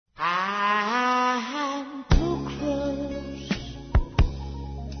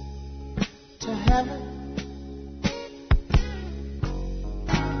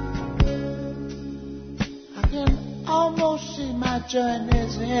join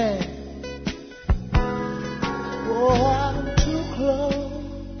his hand. Oh, I'm too close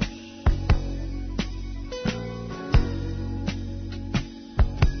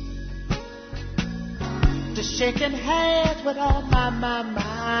to shaking hands with all my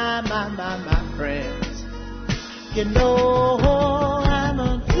friends. You know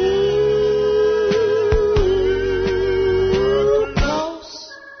I'm too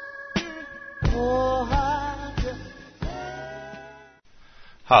close. Oh,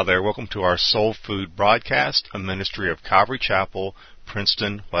 Hi there, welcome to our Soul Food broadcast, a ministry of Calvary Chapel,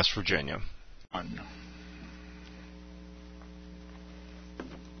 Princeton, West Virginia.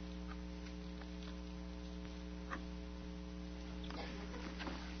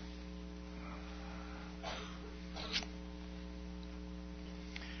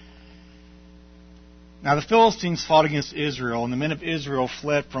 Now the Philistines fought against Israel, and the men of Israel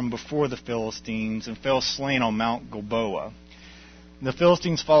fled from before the Philistines and fell slain on Mount Gilboa. And the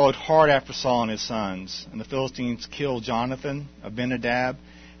Philistines followed hard after Saul and his sons, and the Philistines killed Jonathan, Abinadab,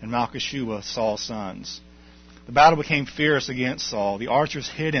 and Malchishua, Saul's sons. The battle became fierce against Saul. The archers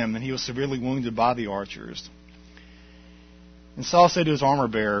hit him, and he was severely wounded by the archers. And Saul said to his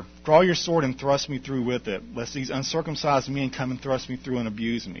armor-bearer, "Draw your sword and thrust me through with it, lest these uncircumcised men come and thrust me through and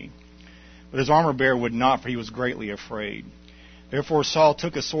abuse me." But his armor-bearer would not, for he was greatly afraid. Therefore Saul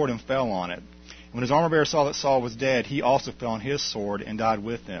took his sword and fell on it. When his armor-bearer saw that Saul was dead, he also fell on his sword and died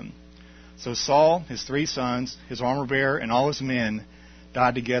with him. So Saul, his 3 sons, his armor-bearer, and all his men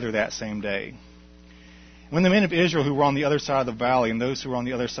died together that same day. When the men of Israel who were on the other side of the valley and those who were on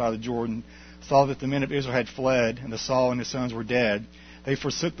the other side of the Jordan saw that the men of Israel had fled and that Saul and his sons were dead, they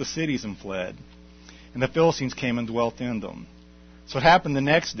forsook the cities and fled. And the Philistines came and dwelt in them. So it happened the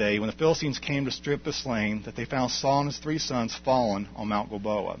next day, when the Philistines came to strip the slain, that they found Saul and his 3 sons fallen on Mount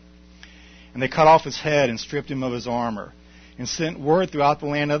Gilboa. And they cut off his head and stripped him of his armor, and sent word throughout the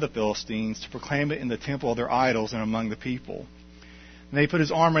land of the Philistines to proclaim it in the temple of their idols and among the people. And they put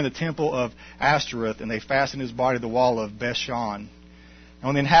his armor in the temple of Ashtoreth, and they fastened his body to the wall of Bethshan. And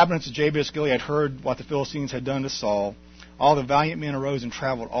when the inhabitants of Jabesh Gilead heard what the Philistines had done to Saul, all the valiant men arose and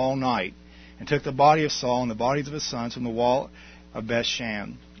traveled all night, and took the body of Saul and the bodies of his sons from the wall of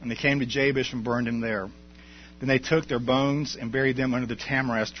Bethshan. And they came to Jabesh and burned him there. Then they took their bones and buried them under the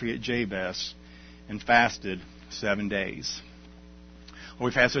tamarisk tree at Jabesh, and fasted 7 days. Well,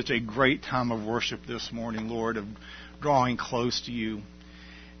 we've had such a great time of worship this morning, Lord, of drawing close to you,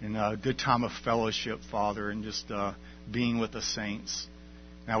 and a good time of fellowship, Father, and just being with the saints.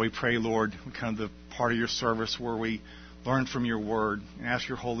 Now we pray, Lord, we come to the part of your service where we learn from your word, and ask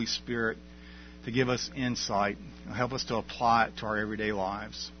your Holy Spirit to give us insight and help us to apply it to our everyday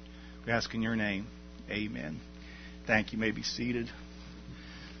lives. We ask in your name. Amen. Thank you. You may be seated.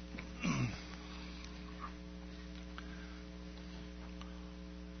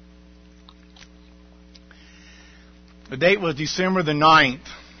 The date was December the 9th,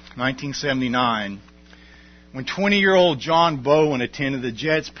 1979, when 20-year-old John Bowen attended the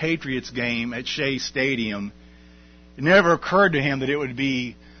Jets-Patriots game at Shea Stadium. It never occurred to him that it would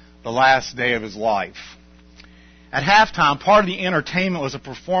be the last day of his life. At halftime, part of the entertainment was a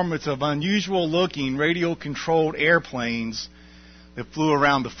performance of unusual-looking radio-controlled airplanes that flew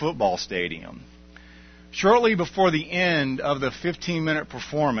around the football stadium. Shortly before the end of the 15-minute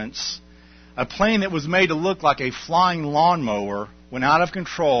performance, a plane that was made to look like a flying lawnmower went out of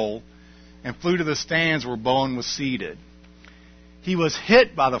control and flew to the stands where Bowen was seated. He was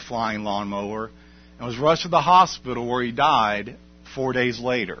hit by the flying lawnmower and was rushed to the hospital, where he died 4 days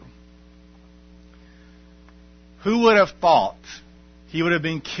later. Who would have thought he would have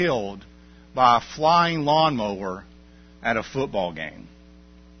been killed by a flying lawnmower at a football game?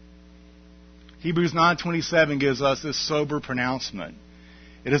 Hebrews 9:27 gives us this sober pronouncement.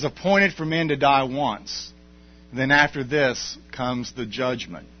 It is appointed for men to die once, and then after this comes the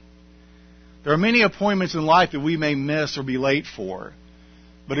judgment. There are many appointments in life that we may miss or be late for,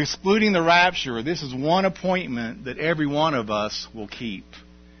 but excluding the rapture, this is one appointment that every one of us will keep.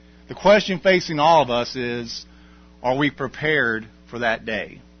 The question facing all of us is, are we prepared for that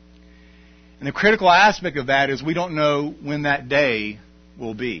day? And the critical aspect of that is we don't know when that day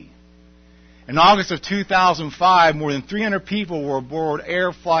will be. In August of 2005, more than 300 people were aboard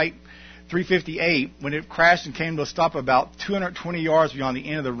Air Flight 358 when it crashed and came to a stop about 220 yards beyond the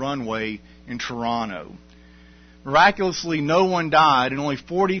end of the runway in Toronto. Miraculously, no one died, and only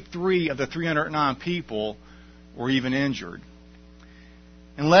 43 of the 309 people were even injured.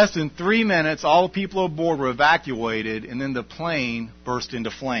 In less than 3 minutes, all the people aboard were evacuated, and then the plane burst into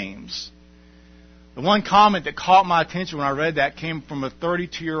flames. The one comment that caught my attention when I read that came from a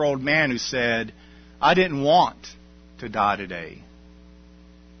 32-year-old man who said, "I didn't want to die today.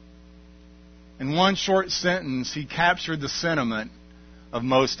 In one short sentence, he captured the sentiment of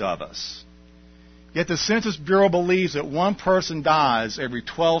most of us. Yet the Census Bureau believes that one person dies every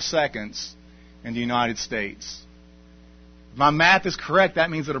 12 seconds in the United States. If my math is correct,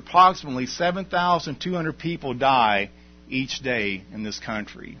 that means that approximately 7,200 people die each day in this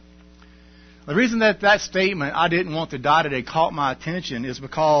country. The reason that statement, "I didn't want to die today," caught my attention is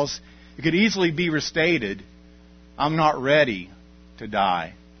because it could easily be restated, "I'm not ready to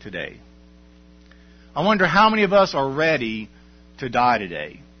die today." I wonder how many of us are ready to die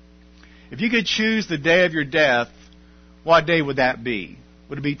today. If you could choose the day of your death, what day would that be?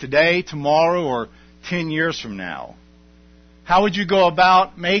 Would it be today, tomorrow, or 10 years from now? How would you go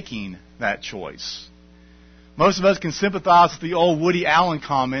about making that choice? Most of us can sympathize with the old Woody Allen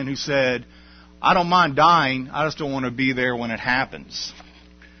comment who said, "I don't mind dying, I just don't want to be there when it happens."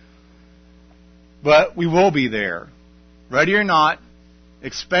 But we will be there. Ready or not,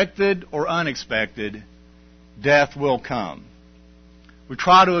 expected or unexpected, death will come. We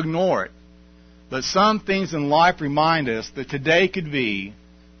try to ignore it, but some things in life remind us that today could be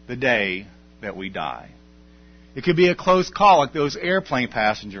the day that we die. It could be a close call like those airplane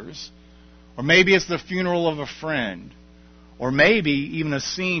passengers, or maybe it's the funeral of a friend, or maybe even a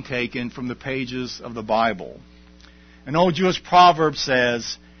scene taken from the pages of the Bible. An old Jewish proverb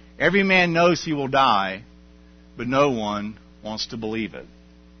says, "Every man knows he will die, but no one wants to believe it."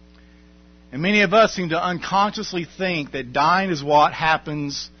 And many of us seem to unconsciously think that dying is what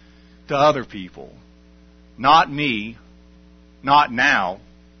happens to other people. Not me, not now,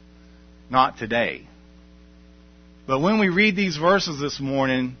 not today. But when we read these verses this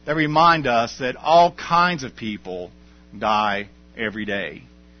morning, they remind us that all kinds of people die every day.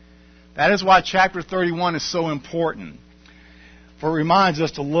 That is why chapter 31 is so important, for it reminds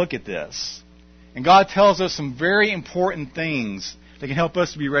us to look at this. And God tells us some very important things that can help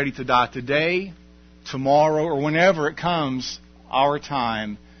us to be ready to die today, tomorrow, or whenever it comes our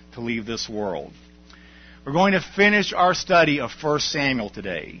time to leave this world. We're going to finish our study of 1 Samuel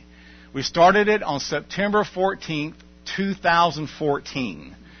today. We started it on September 14th,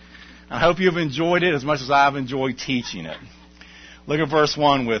 2014. I hope you've enjoyed it as much as I've enjoyed teaching it. Look at verse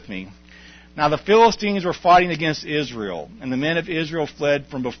 1 with me. Now the Philistines were fighting against Israel, and the men of Israel fled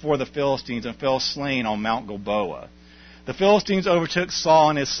from before the Philistines and fell slain on Mount Gilboa. The Philistines overtook Saul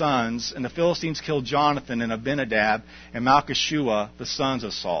and his sons, and the Philistines killed Jonathan and Abinadab and Malchishua, the sons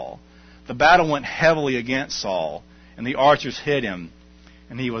of Saul. The battle went heavily against Saul, and the archers hit him,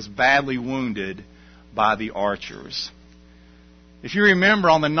 and he was badly wounded by the archers. If you remember,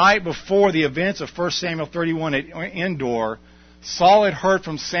 on the night before the events of 1 Samuel 31 at Endor, Saul had heard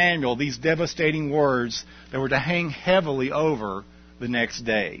from Samuel these devastating words that were to hang heavily over the next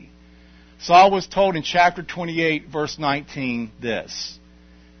day. Saul was told in chapter 28, verse 19, this: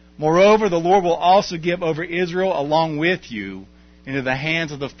 "Moreover, the Lord will also give over Israel along with you into the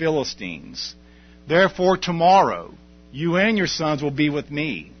hands of the Philistines. Therefore tomorrow you and your sons will be with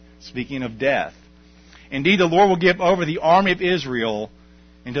me," speaking of death. "Indeed, the Lord will give over the army of Israel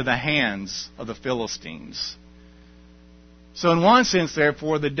into the hands of the Philistines." So in one sense,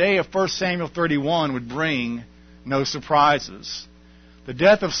 therefore, the day of 1 Samuel 31 would bring no surprises. The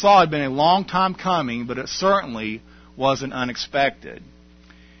death of Saul had been a long time coming, but it certainly wasn't unexpected.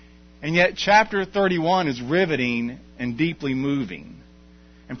 And yet chapter 31 is riveting and deeply moving.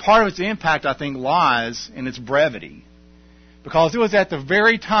 And part of its impact, I think, lies in its brevity. Because it was at the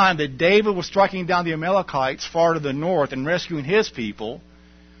very time that David was striking down the Amalekites far to the north and rescuing his people,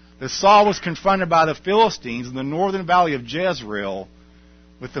 that Saul was confronted by the Philistines in the northern valley of Jezreel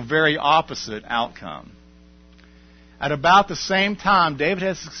with the very opposite outcome. At about the same time, David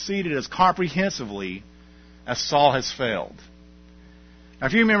has succeeded as comprehensively as Saul has failed. Now,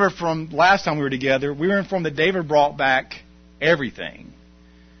 if you remember from last time we were together, we were informed that David brought back everything.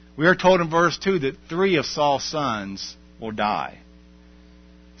 We are told in verse 2 that 3 of Saul's sons will die.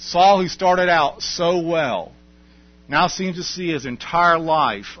 Saul, who started out so well, now seems to see his entire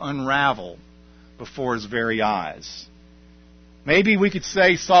life unravel before his very eyes. Maybe we could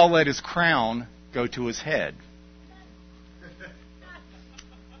say Saul let his crown go to his head.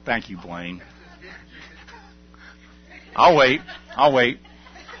 Thank you, Blaine. I'll wait.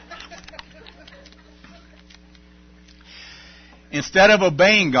 Instead of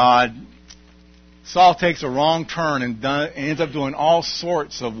obeying God, Saul takes a wrong turn and ends up doing all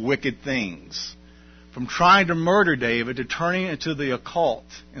sorts of wicked things. From trying to murder David to turning into the occult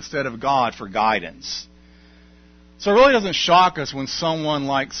instead of God for guidance. So it really doesn't shock us when someone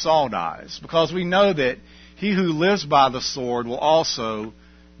like Saul dies, because we know that he who lives by the sword will also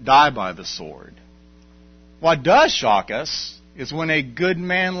die by the sword. What does shock us is when a good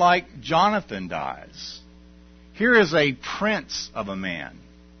man like Jonathan dies. Here is a prince of a man,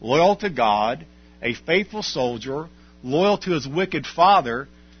 loyal to God, a faithful soldier, loyal to his wicked father,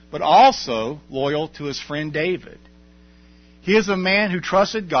 but also loyal to his friend David. He is a man who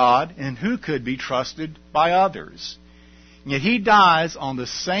trusted God and who could be trusted by others. And yet he dies on the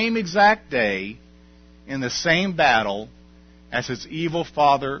same exact day in the same battle as his evil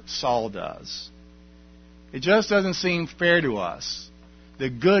father Saul does. It just doesn't seem fair to us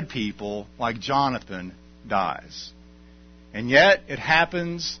that good people like Jonathan dies. And yet it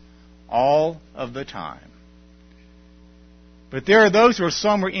happens all of the time. But there are those who are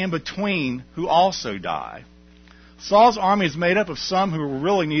somewhere in between who also die. Saul's army is made up of some who were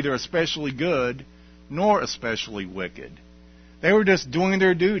really neither especially good nor especially wicked. They were just doing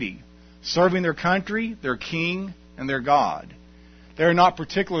their duty, serving their country, their king, and their God. They are not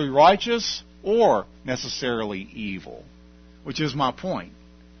particularly righteous or necessarily evil, which is my point.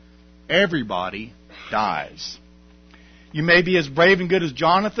 Everybody dies. You may be as brave and good as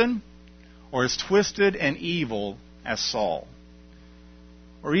Jonathan, or as twisted and evil as Saul,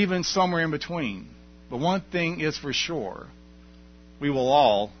 or even somewhere in between. But one thing is for sure, we will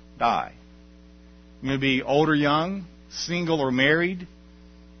all die. You may be old or young, single or married,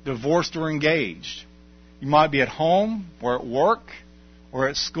 divorced or engaged. You might be at home or at work or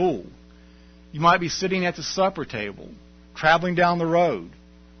at school. You might be sitting at the supper table, traveling down the road,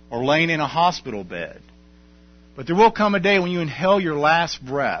 or laying in a hospital bed. But there will come a day when you inhale your last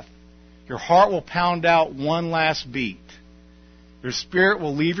breath. Your heart will pound out one last beat. Your spirit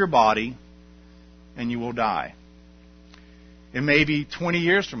will leave your body, and you will die. It may be 20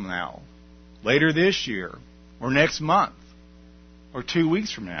 years from now, later this year, or next month, or 2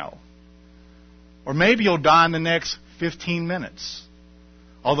 weeks from now. Or maybe you'll die in the next 15 minutes.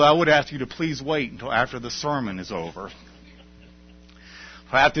 Although I would ask you to please wait until after the sermon is over.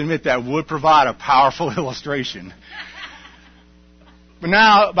 I have to admit that would provide a powerful illustration. But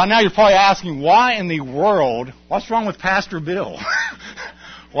by now you're probably asking, why in the world, what's wrong with Pastor Bill?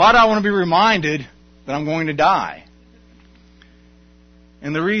 Why do I want to be reminded that I'm going to die?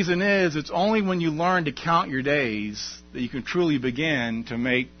 And the reason is, it's only when you learn to count your days that you can truly begin to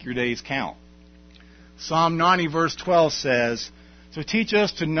make your days count. Psalm 90 verse 12 says, "So teach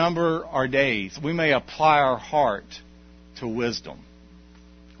us to number our days, we may apply our heart to wisdom."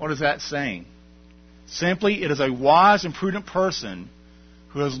 What is that saying? Simply, it is a wise and prudent person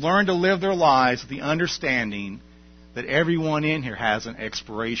who has learned to live their lives with the understanding that everyone in here has an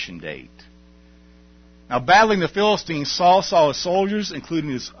expiration date. Now, battling the Philistines, Saul saw his soldiers,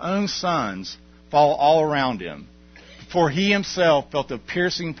 including his own sons, fall all around him, before he himself felt the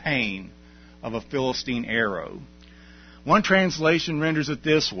piercing pain of a Philistine arrow. One translation renders it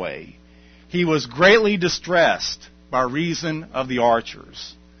this way: he was greatly distressed by reason of the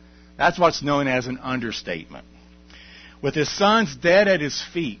archers. That's what's known as an understatement. With his sons dead at his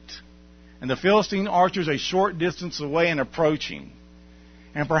feet, and the Philistine archers a short distance away and approaching,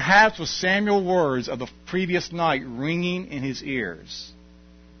 and perhaps with Samuel's words of the previous night ringing in his ears,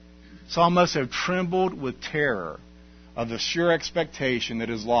 Saul must have trembled with terror of the sure expectation that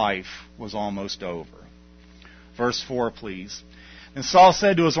his life was almost over. Verse 4, please. And Saul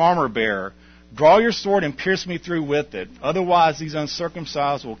said to his armor-bearer, "Draw your sword and pierce me through with it. Otherwise these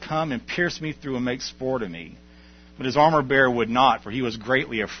uncircumcised will come and pierce me through and make sport of me." But his armor-bearer would not, for he was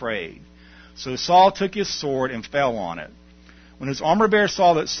greatly afraid. So Saul took his sword and fell on it. When his armor-bearer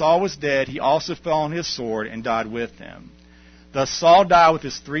saw that Saul was dead, he also fell on his sword and died with him. Thus Saul died with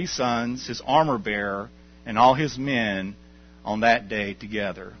his 3 sons, his armor-bearer, and all his men on that day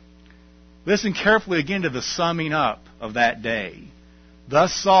together. Listen carefully again to the summing up of that day.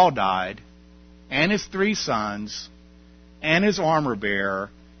 Thus Saul died, and his 3 sons, and his armor-bearer,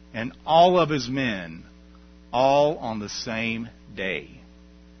 and all of his men, all on the same day.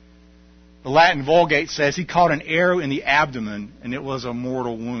 The Latin Vulgate says he caught an arrow in the abdomen, and it was a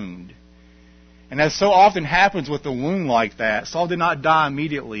mortal wound. And as so often happens with a wound like that, Saul did not die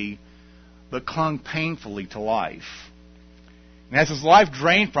immediately, but clung painfully to life. And as his life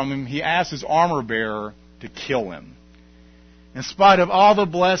drained from him, he asked his armor-bearer to kill him. In spite of all the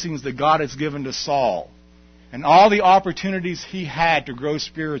blessings that God has given to Saul, and all the opportunities he had to grow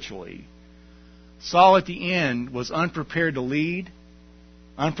spiritually, Saul at the end was unprepared to lead,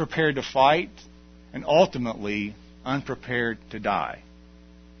 unprepared to fight, and ultimately unprepared to die.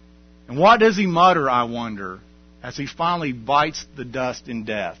 And what does he mutter, I wonder, as he finally bites the dust in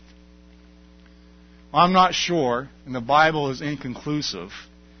death? Well, I'm not sure, and the Bible is inconclusive,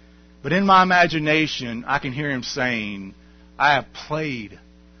 but in my imagination, I can hear him saying, "I have played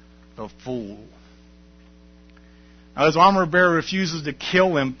the fool." Now, his armor bearer refuses to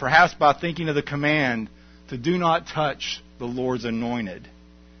kill him, perhaps by thinking of the command to do not touch the Lord's anointed.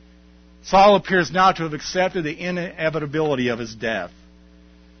 Saul appears now to have accepted the inevitability of his death.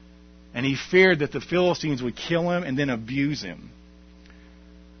 And he feared that the Philistines would kill him and then abuse him.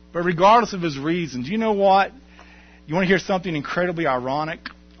 But regardless of his reasons, you know what? You want to hear something incredibly ironic?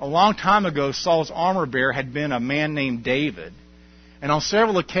 A long time ago, Saul's armor bearer had been a man named David. And on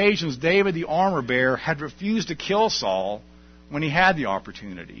several occasions, David, the armor bearer, had refused to kill Saul when he had the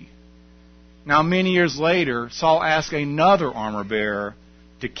opportunity. Now, many years later, Saul asked another armor bearer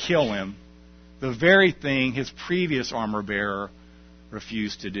to kill him, the very thing his previous armor bearer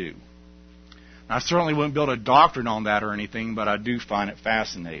refused to do. Now, I certainly wouldn't build a doctrine on that or anything, but I do find it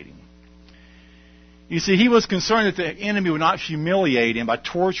fascinating. You see, he was concerned that the enemy would not humiliate him by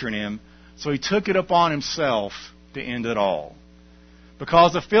torturing him, so he took it upon himself to end it all.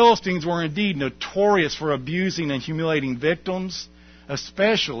 Because the Philistines were indeed notorious for abusing and humiliating victims,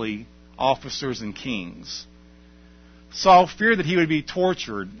 especially officers and kings. Saul feared that he would be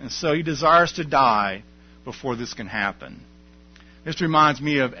tortured, and so he desires to die before this can happen. This reminds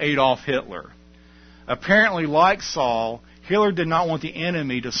me of Adolf Hitler. Apparently, like Saul, Hitler did not want the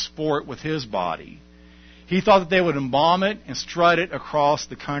enemy to sport with his body. He thought that they would embalm it and strut it across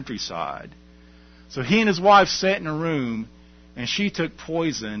the countryside. So he and his wife sat in a room, and she took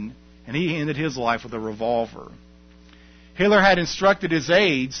poison, and he ended his life with a revolver. Hitler had instructed his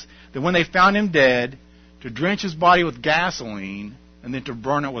aides that when they found him dead, to drench his body with gasoline and then to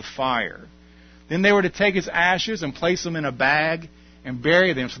burn it with fire. Then they were to take his ashes and place them in a bag and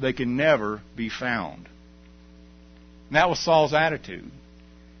bury them so they could never be found. And that was Saul's attitude.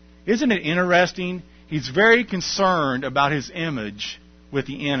 Isn't it interesting? He's very concerned about his image with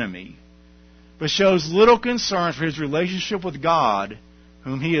the enemy, but shows little concern for his relationship with God,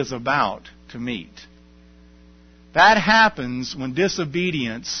 whom he is about to meet. That happens when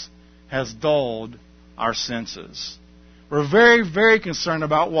disobedience has dulled our senses. We're very, very concerned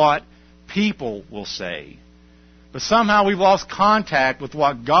about what people will say. But somehow we've lost contact with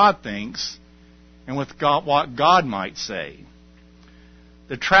what God thinks and with what God might say.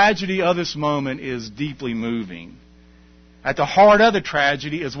 The tragedy of this moment is deeply moving. At the heart of the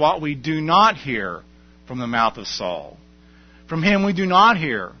tragedy is what we do not hear from the mouth of Saul. From him we do not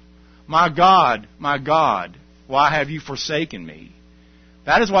hear, my God, why have you forsaken me?"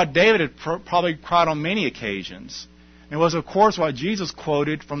 That is what David had probably cried on many occasions. And it was, of course, what Jesus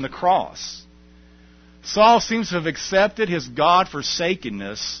quoted from the cross. Saul seems to have accepted his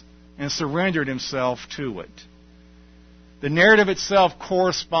God-forsakenness and surrendered himself to it. The narrative itself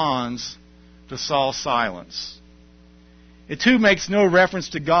corresponds to Saul's silence. It too makes no reference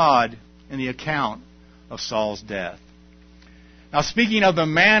to God in the account of Saul's death. Now, speaking of the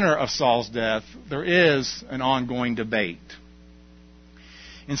manner of Saul's death, there is an ongoing debate.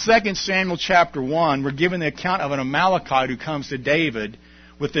 In 2 Samuel chapter 1, we're given the account of an Amalekite who comes to David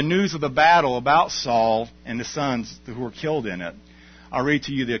with the news of the battle about Saul and the sons who were killed in it. I'll read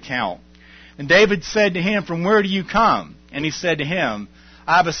to you the account. "And David said to him, 'From where do you come?' And he said to him,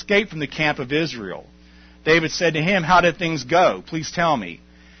 'I have escaped from the camp of Israel.' David said to him, 'How did things go? Please tell me.'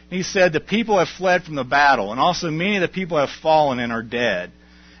 And he said, 'The people have fled from the battle, and also many of the people have fallen and are dead.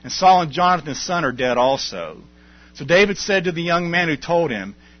 And Saul and Jonathan his son are dead also.' So David said to the young man who told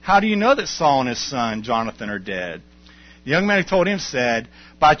him, 'How do you know that Saul and his son Jonathan are dead?' The young man who told him said,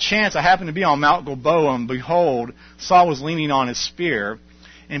 'By chance I happened to be on Mount Gilboa, and behold, Saul was leaning on his spear,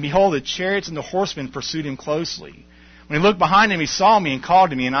 and behold, the chariots and the horsemen pursued him closely. When he looked behind him, he saw me and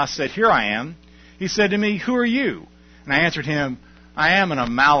called to me, and I said, Here I am. He said to me, Who are you? And I answered him, I am an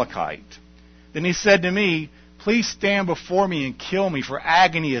Amalekite. Then he said to me, Please stand before me and kill me, for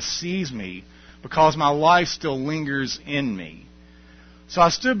agony has seized me, because my life still lingers in me. So I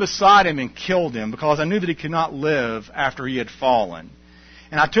stood beside him and killed him, because I knew that he could not live after he had fallen.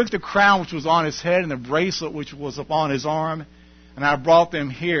 And I took the crown which was on his head and the bracelet which was upon his arm, and I brought them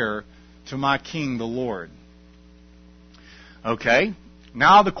here to my king, the Lord." Okay,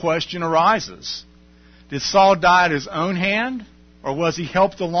 now the question arises. Did Saul die at his own hand, or was he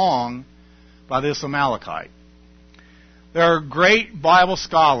helped along by this Amalekite? There are great Bible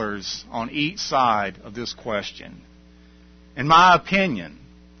scholars on each side of this question. In my opinion,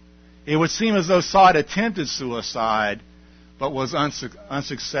 it would seem as though Saul had attempted suicide, but was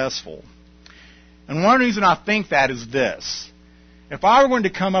unsuccessful. And one reason I think that is this. If I were going to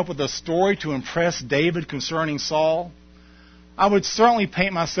come up with a story to impress David concerning Saul, I would certainly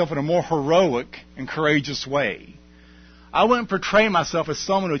paint myself in a more heroic and courageous way. I wouldn't portray myself as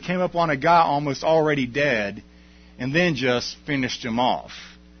someone who came up on a guy almost already dead and then just finished him off.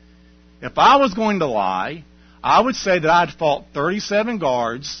 If I was going to lie, I would say that I'd fought 37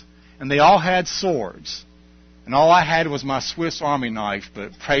 guards, and they all had swords. And all I had was my Swiss Army knife,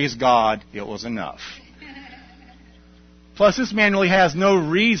 but praise God, it was enough. Plus, this man really has no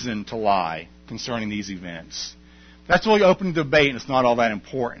reason to lie concerning these events. That's really open to debate, and it's not all that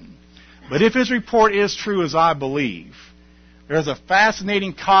important. But if his report is true, as I believe, there's a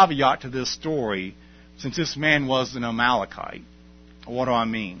fascinating caveat to this story, since this man was an Amalekite. What do I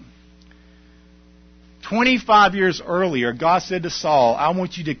mean? 25 years earlier, God said to Saul, I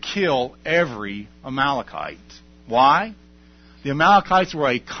want you to kill every Amalekite. Why? The Amalekites were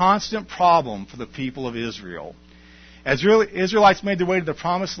a constant problem for the people of Israel. As Israelites made their way to the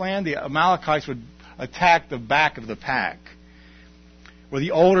Promised Land, the Amalekites would attack the back of the pack, where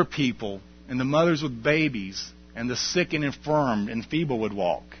the older people and the mothers with babies and the sick and infirm and feeble would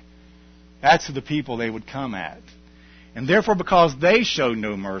walk. That's who the people they would come at. And therefore, because they showed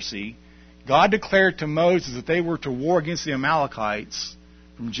no mercy, God declared to Moses that they were to war against the Amalekites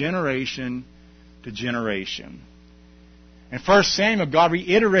from generation to generation. In 1 Samuel, God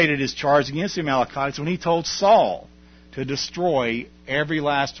reiterated his charge against the Amalekites when he told Saul to destroy every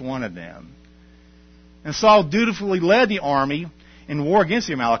last one of them. And Saul dutifully led the army in war against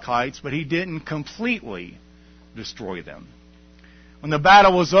the Amalekites, but he didn't completely destroy them. When the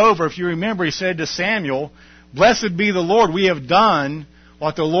battle was over, if you remember, he said to Samuel, Blessed be the Lord, we have done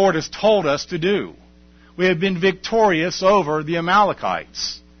what the Lord has told us to do. We have been victorious over the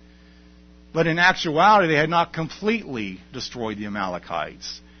Amalekites. But in actuality, they had not completely destroyed the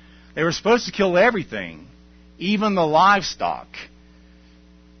Amalekites. They were supposed to kill everything, even the livestock.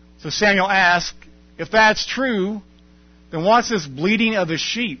 So Samuel asked, if that's true, then what's this bleating of the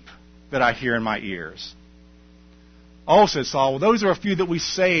sheep that I hear in my ears? Oh, said Saul, well, those are a few that we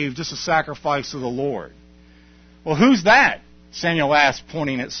saved just a sacrifice to the Lord. Well, who's that? Samuel asked,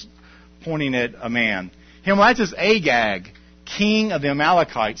 pointing at a man. Him, well, that's just Agag, king of the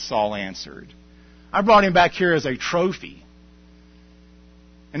Amalekites, Saul answered. I brought him back here as a trophy.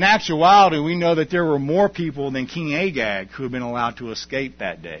 In actuality, we know that there were more people than King Agag who had been allowed to escape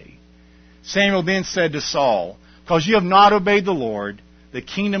that day. Samuel then said to Saul, because you have not obeyed the Lord, the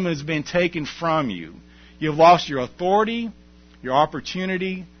kingdom has been taken from you. You have lost your authority, your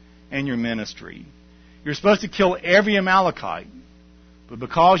opportunity, and your ministry. You're supposed to kill every Amalekite. But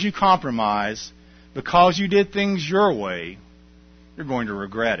because you compromise, because you did things your way, you're going to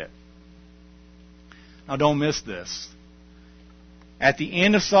regret it. Now don't miss this. At the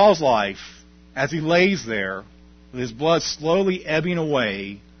end of Saul's life, as he lays there, with his blood slowly ebbing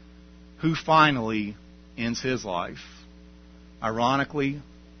away, who finally ends his life? Ironically,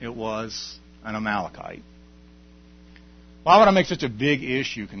 it was an Amalekite. Why would I make such a big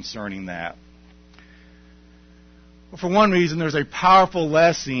issue concerning that? Well, for one reason, there's a powerful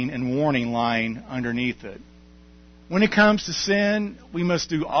lesson and warning lying underneath it. When it comes to sin, we must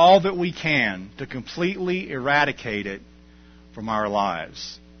do all that we can to completely eradicate it from our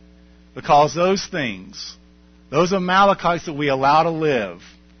lives. Because those things, those Amalekites that we allow to live,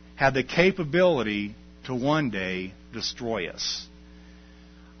 have the capability to one day destroy us.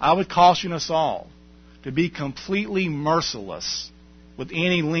 I would caution us all to be completely merciless with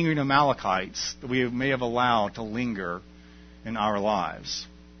any lingering Amalekites that we may have allowed to linger in our lives.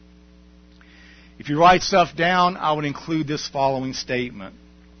 If you write stuff down, I would include this following statement.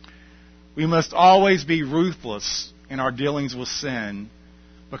 We must always be ruthless in our dealings with sin,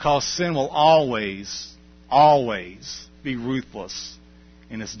 because sin will always, always be ruthless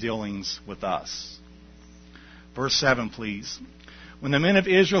in its dealings with us. Verse 7, please. When the men of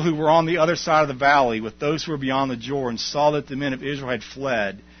Israel who were on the other side of the valley with those who were beyond the Jordan saw that the men of Israel had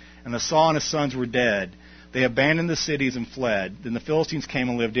fled, and that Saul and his sons were dead, they abandoned the cities and fled. Then the Philistines came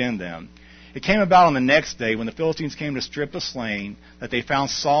and lived in them. It came about on the next day, when the Philistines came to strip the slain, that they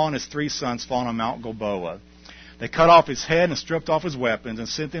found Saul and his 3 sons fallen on Mount Gilboa. They cut off his head and stripped off his weapons and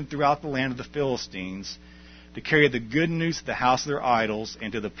sent them throughout the land of the Philistines to carry the good news to the house of their idols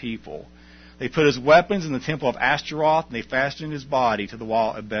and to the people. They put his weapons in the temple of Ashtaroth, and they fastened his body to the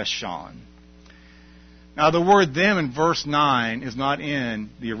wall of Bethshan. Now, the word them in verse 9 is not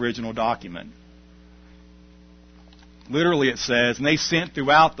in the original document. Literally it says, and they sent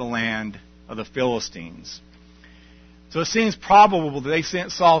throughout the land of the Philistines. So it seems probable that they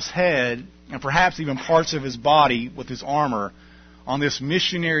sent Saul's head, and perhaps even parts of his body with his armor, on this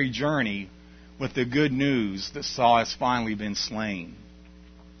missionary journey with the good news that Saul has finally been slain.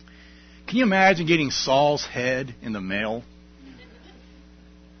 Can you imagine getting Saul's head in the mail?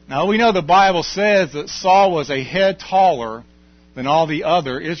 Now, we know the Bible says that Saul was a head taller than all the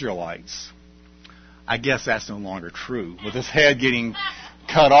other Israelites. I guess that's no longer true, with his head getting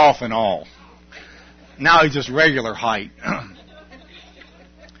cut off and all. Now he's just regular height.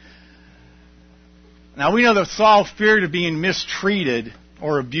 Now we know that Saul feared being mistreated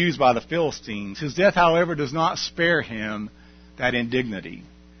or abused by the Philistines. His death, however, does not spare him that indignity.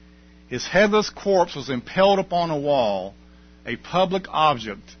 His headless corpse was impaled upon a wall, a public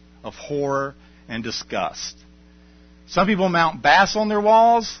object of horror and disgust. Some people mount bas on their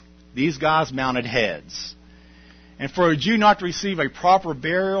walls. These guys mounted heads. And for a Jew not to receive a proper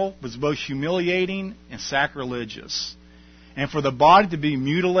burial was both humiliating and sacrilegious. And for the body to be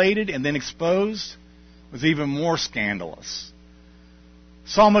mutilated and then exposed was even more scandalous.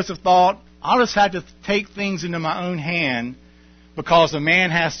 Saul must have thought, I'll just have to take things into my own hand because a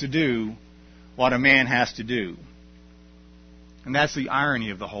man has to do what a man has to do. And that's the irony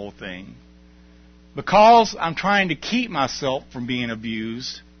of the whole thing. Because I'm trying to keep myself from being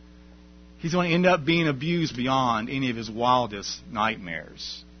abused, he's going to end up being abused beyond any of his wildest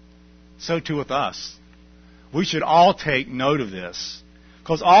nightmares. So too with us. We should all take note of this.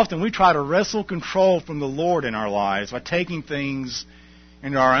 Because often we try to wrestle control from the Lord in our lives by taking things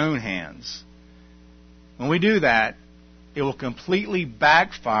into our own hands. When we do that, it will completely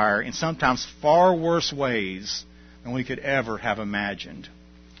backfire in sometimes far worse ways than we could ever have imagined.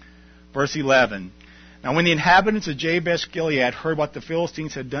 Verse 11. Now when the inhabitants of Jabesh-Gilead heard what the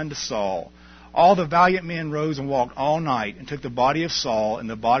Philistines had done to Saul, all the valiant men rose and walked all night and took the body of Saul and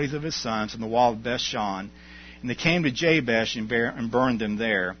the bodies of his sons from the wall of Bethshan, and they came to Jabesh and burned them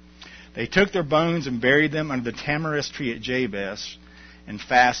there. They took their bones and buried them under the tamarisk tree at Jabesh and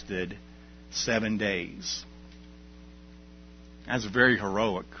fasted 7 days. That's very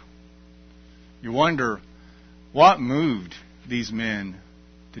heroic. You wonder what moved these men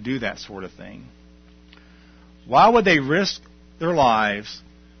to do that sort of thing. Why would they risk their lives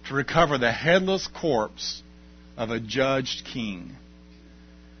to recover the headless corpse of a judged king?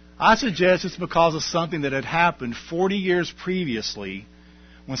 I suggest it's because of something that had happened 40 years previously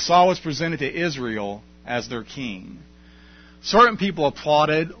when Saul was presented to Israel as their king. Certain people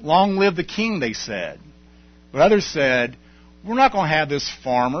applauded, "Long live the king," they said. But others said, "We're not going to have this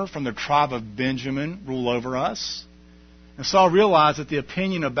farmer from the tribe of Benjamin rule over us." And Saul realized that the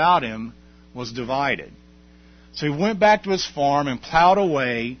opinion about him was divided. So he went back to his farm and plowed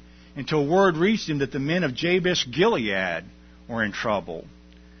away until word reached him that the men of Jabesh-Gilead were in trouble.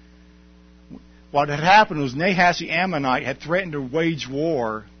 What had happened was Nahash the Ammonite had threatened to wage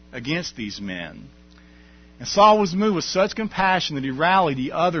war against these men. And Saul was moved with such compassion that he rallied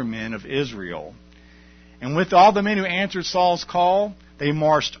the other men of Israel. And with all the men who answered Saul's call, they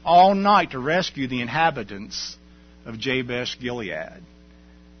marched all night to rescue the inhabitants of Jabesh-Gilead.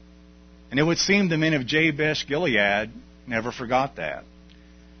 And it would seem the men of Jabesh-Gilead never forgot that.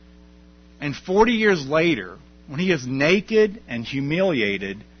 And 40 years later, when he is naked and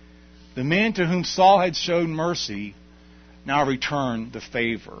humiliated, the men to whom Saul had shown mercy now return the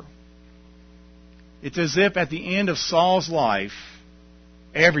favor. It's as if at the end of Saul's life,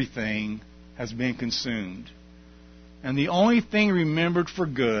 everything has been consumed. And the only thing remembered for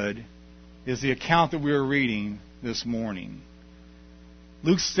good is the account that we are reading this morning.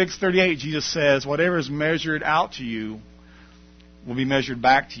 Luke 6:38, Jesus says, "Whatever is measured out to you will be measured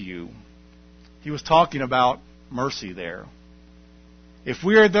back to you." He was talking about mercy there. If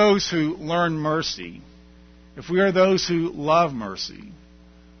we are those who learn mercy, if we are those who love mercy,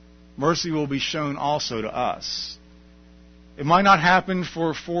 mercy will be shown also to us. It might not happen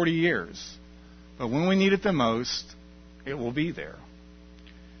for 40 years, but when we need it the most, it will be there.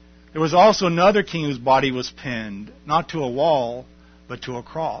 There was also another king whose body was pinned, not to a wall, but to a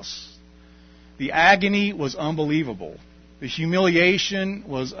cross. The agony was unbelievable. The humiliation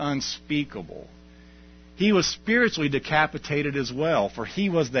was unspeakable. He was spiritually decapitated as well, for he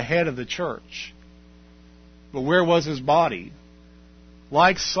was the head of the church. But where was his body?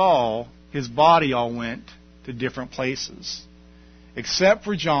 Like Saul, his body all went to different places. Except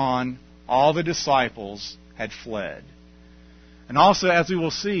for John, all the disciples had fled. And also, as we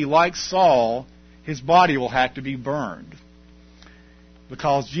will see, like Saul, his body will have to be burned.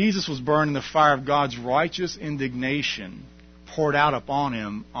 Because Jesus was burned in the fire of God's righteous indignation poured out upon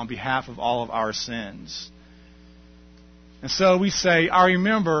him on behalf of all of our sins. And so we say, "I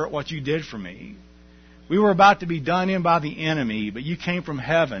remember what you did for me. We were about to be done in by the enemy, but you came from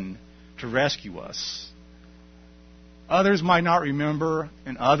heaven to rescue us." Others might not remember,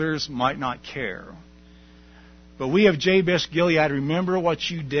 and others might not care. But we of Jabesh-Gilead remember what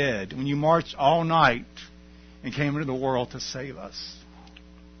you did when you marched all night and came into the world to save us.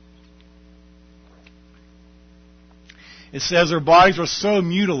 It says their bodies were so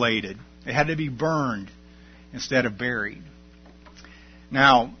mutilated, they had to be burned instead of buried.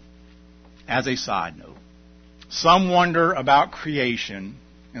 Now, as a side note, some wonder about creation,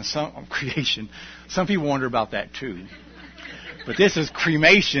 and some people wonder about that too. But this is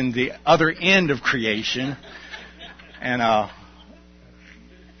cremation, the other end of creation. And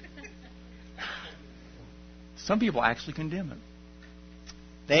some people actually condemn it.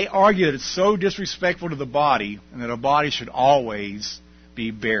 They argue that it's so disrespectful to the body and that a body should always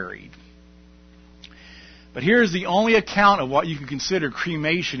be buried. But here's the only account of what you can consider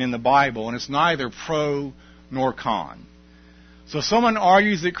cremation in the Bible, and it's neither pro nor con. So if someone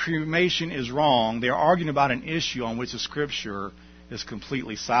argues that cremation is wrong, they're arguing about an issue on which the Scripture is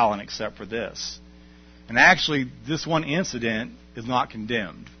completely silent except for this. And actually, this one incident is not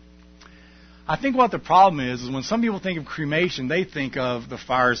condemned. I think what the problem is when some people think of cremation, they think of the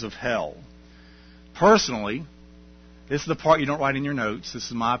fires of hell. Personally, this is the part you don't write in your notes, this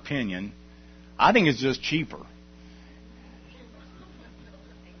is my opinion, I think it's just cheaper.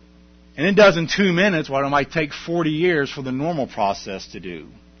 And it does in 2 minutes what it might take 40 years for the normal process to do.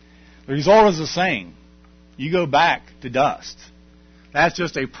 The result is the same. You go back to dust. That's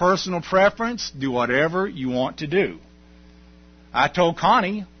just a personal preference. Do whatever you want to do. I told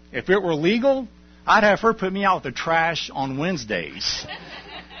Connie, if it were legal, I'd have her put me out with the trash on Wednesdays.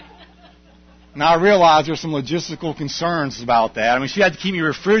 Now I realize there's some logistical concerns about that. I mean, she had to keep me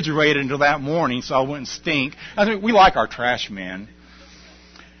refrigerated until that morning so I wouldn't stink. I mean, we like our trash men.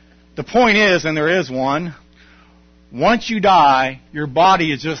 The point is, and there is one, once you die, your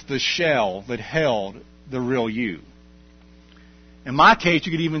body is just the shell that held the real you. In my case,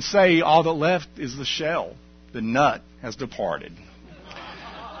 you could even say all that left is the shell. The nut has departed.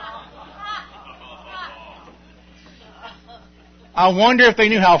 I wonder if they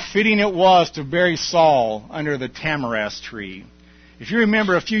knew how fitting it was to bury Saul under the tamarisk tree. If you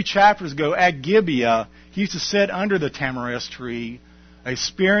remember a few chapters ago, at Gibeah, he used to sit under the tamarisk tree, a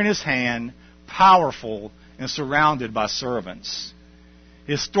spear in his hand, powerful and surrounded by servants.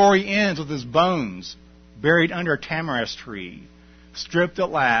 His story ends with his bones buried under a tamarisk tree, stripped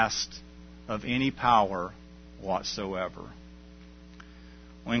at last of any power whatsoever.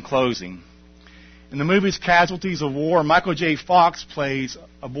 Well, in closing, in the movie's Casualties of War, Michael J. Fox plays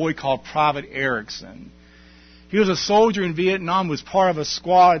a boy called Private Erickson. He was a soldier in Vietnam who was part of a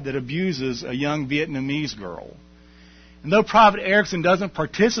squad that abuses a young Vietnamese girl. And though Private Erickson doesn't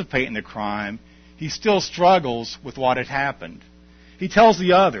participate in the crime, he still struggles with what had happened. He tells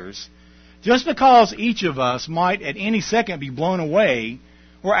the others, just because each of us might at any second be blown away,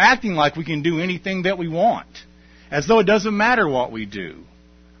 we're acting like we can do anything that we want, as though it doesn't matter what we do.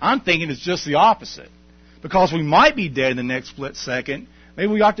 I'm thinking it's just the opposite. Because we might be dead in the next split second,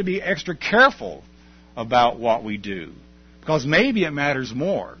 maybe we ought to be extra careful about what we do. Because maybe it matters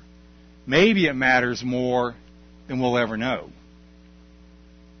more. Maybe it matters more than we'll ever know.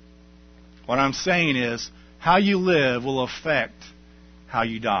 What I'm saying is, how you live will affect how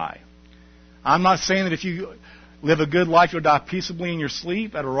you die. I'm not saying that if you live a good life, you'll die peaceably in your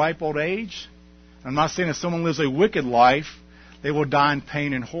sleep at a ripe old age. I'm not saying if someone lives a wicked life, they will die in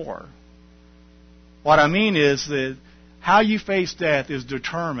pain and horror. What I mean is that how you face death is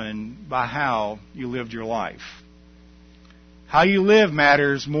determined by how you lived your life. How you live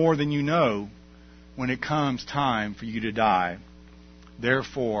matters more than you know when it comes time for you to die.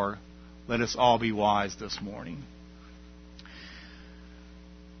 Therefore, let us all be wise this morning.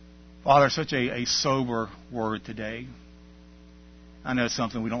 Father, such a sober word today. I know it's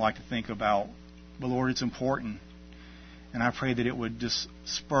something we don't like to think about, but Lord, it's important. And I pray that it would just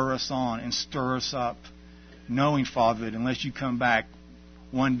spur us on and stir us up, knowing, Father, that unless you come back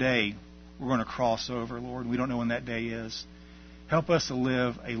one day, we're going to cross over, Lord. We don't know when that day is. Help us to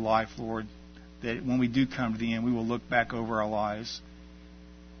live a life, Lord, that when we do come to the end, we will look back over our lives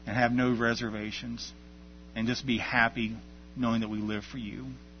and have no reservations and just be happy knowing that we live for you.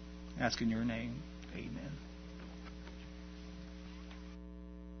 I ask in your name, amen.